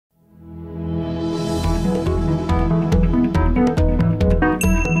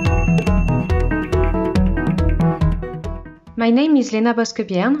My name is Lena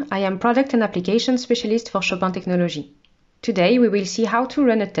Bosque-Bierne. I am Product and Application Specialist for Chopin Technology. Today we will see how to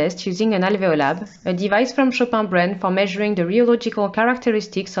run a test using an Alveolab, a device from Chopin brand for measuring the rheological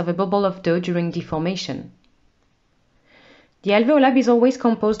characteristics of a bubble of dough during deformation. The Alveolab is always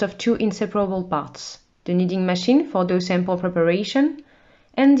composed of two inseparable parts, the kneading machine for dough sample preparation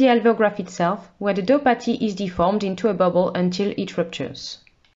and the alveograph itself, where the dough patty is deformed into a bubble until it ruptures.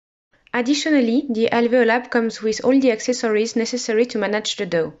 Additionally, the Alveolab comes with all the accessories necessary to manage the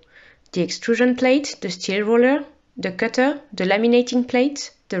dough: the extrusion plate, the steel roller, the cutter, the laminating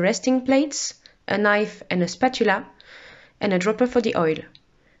plate, the resting plates, a knife and a spatula, and a dropper for the oil.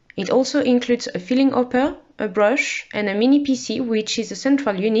 It also includes a filling hopper, a brush, and a mini PC, which is a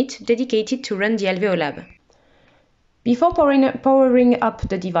central unit dedicated to run the Alveolab. Before powering up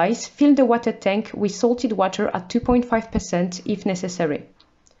the device, fill the water tank with salted water at 2.5% if necessary.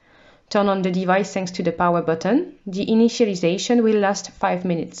 Turn on the device thanks to the power button. The initialization will last 5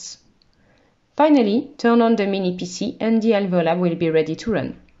 minutes. Finally, turn on the mini PC and the Alveolab will be ready to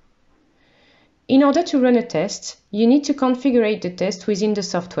run. In order to run a test, you need to configure the test within the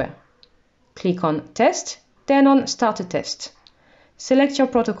software. Click on Test, then on Start a Test. Select your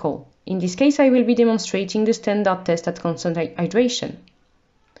protocol. In this case, I will be demonstrating the standard test at constant hydration.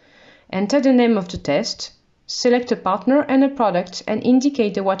 Enter the name of the test. Select a partner and a product and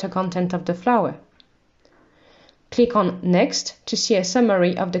indicate the water content of the flour. Click on Next to see a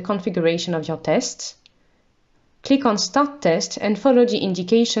summary of the configuration of your tests. Click on Start Test and follow the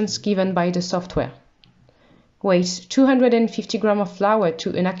indications given by the software. Weight 250 g of flour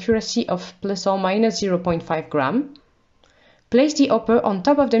to an accuracy of plus or minus 0.5 g. Place the hopper on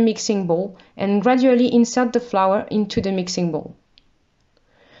top of the mixing bowl and gradually insert the flour into the mixing bowl.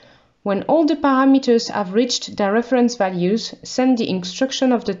 When all the parameters have reached their reference values, send the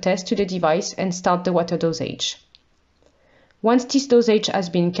instruction of the test to the device and start the water dosage. Once this dosage has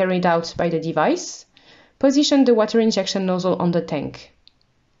been carried out by the device, position the water injection nozzle on the tank.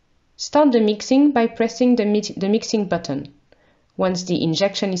 Start the mixing by pressing the mixing button. Once the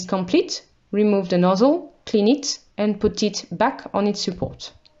injection is complete, remove the nozzle, clean it, and put it back on its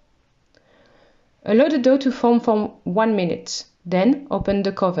support. Allow the dough to form for 1 minute, then open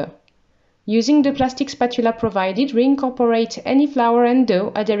the cover. Using the plastic spatula provided, reincorporate any flour and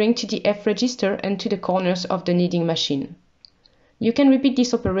dough adhering to the F register and to the corners of the kneading machine. You can repeat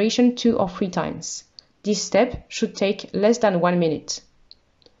this operation 2 or 3 times. This step should take less than 1 minute.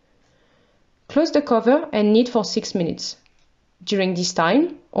 Close the cover and knead for 6 minutes. During this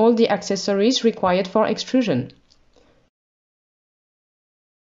time, all the accessories required for extrusion.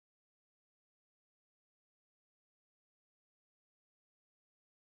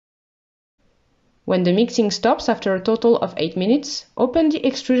 When the mixing stops after a total of 8 minutes, open the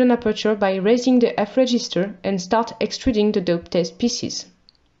extrusion aperture by raising the F register and start extruding the dough test pieces.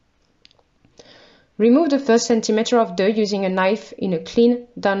 Remove the first centimeter of dough using a knife in a clean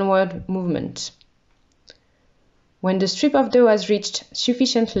downward movement. When the strip of dough has reached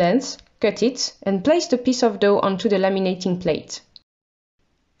sufficient length, cut it and place the piece of dough onto the laminating plate.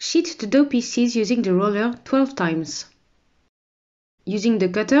 Sheet the dough pieces using the roller 12 times. Using the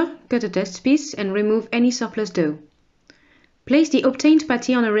cutter, cut a test piece and remove any surplus dough. Place the obtained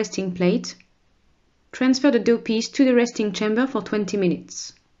patty on a resting plate. Transfer the dough piece to the resting chamber for 20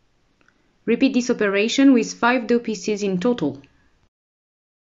 minutes. Repeat this operation with 5 dough pieces in total.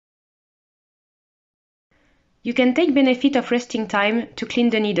 You can take benefit of resting time to clean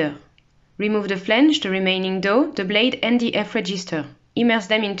the kneader. Remove the flange, the remaining dough, the blade and the F register. Immerse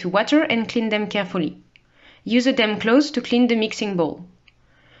them into water and clean them carefully. Use a damp cloth to clean the mixing bowl.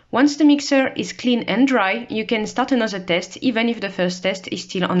 Once the mixer is clean and dry, you can start another test even if the first test is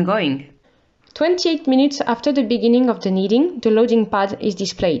still ongoing. 28 minutes after the beginning of the kneading, the loading pad is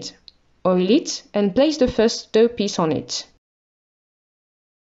displayed. Oil it and place the first dough piece on it.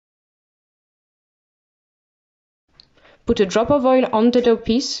 Put a drop of oil on the dough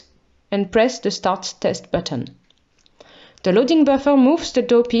piece and press the Start Test button. The loading buffer moves the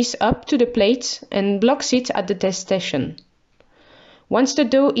dough piece up to the plate and blocks it at the test station. Once the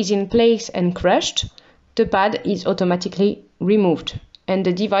dough is in place and crushed, the pad is automatically removed and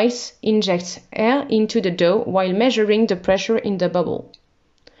the device injects air into the dough while measuring the pressure in the bubble.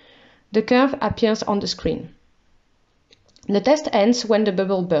 The curve appears on the screen. The test ends when the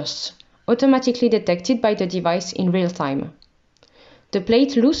bubble bursts, automatically detected by the device in real time. The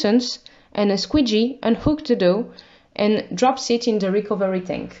plate loosens and a squeegee unhooks the dough and drops it in the recovery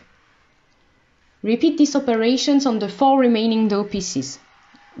tank. Repeat these operations on the 4 remaining dough pieces.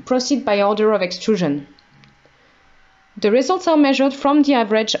 Proceed by order of extrusion. The results are measured from the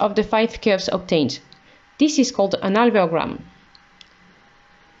average of the 5 curves obtained. This is called an alveogram.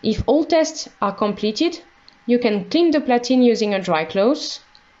 If all tests are completed, you can clean the platine using a dry cloth,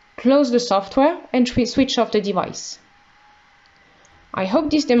 close the software and switch off the device. I hope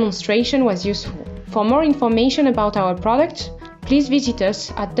this demonstration was useful. For more information about our product, please visit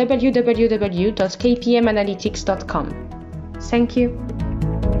us at www.kpmanalytics.com. Thank you.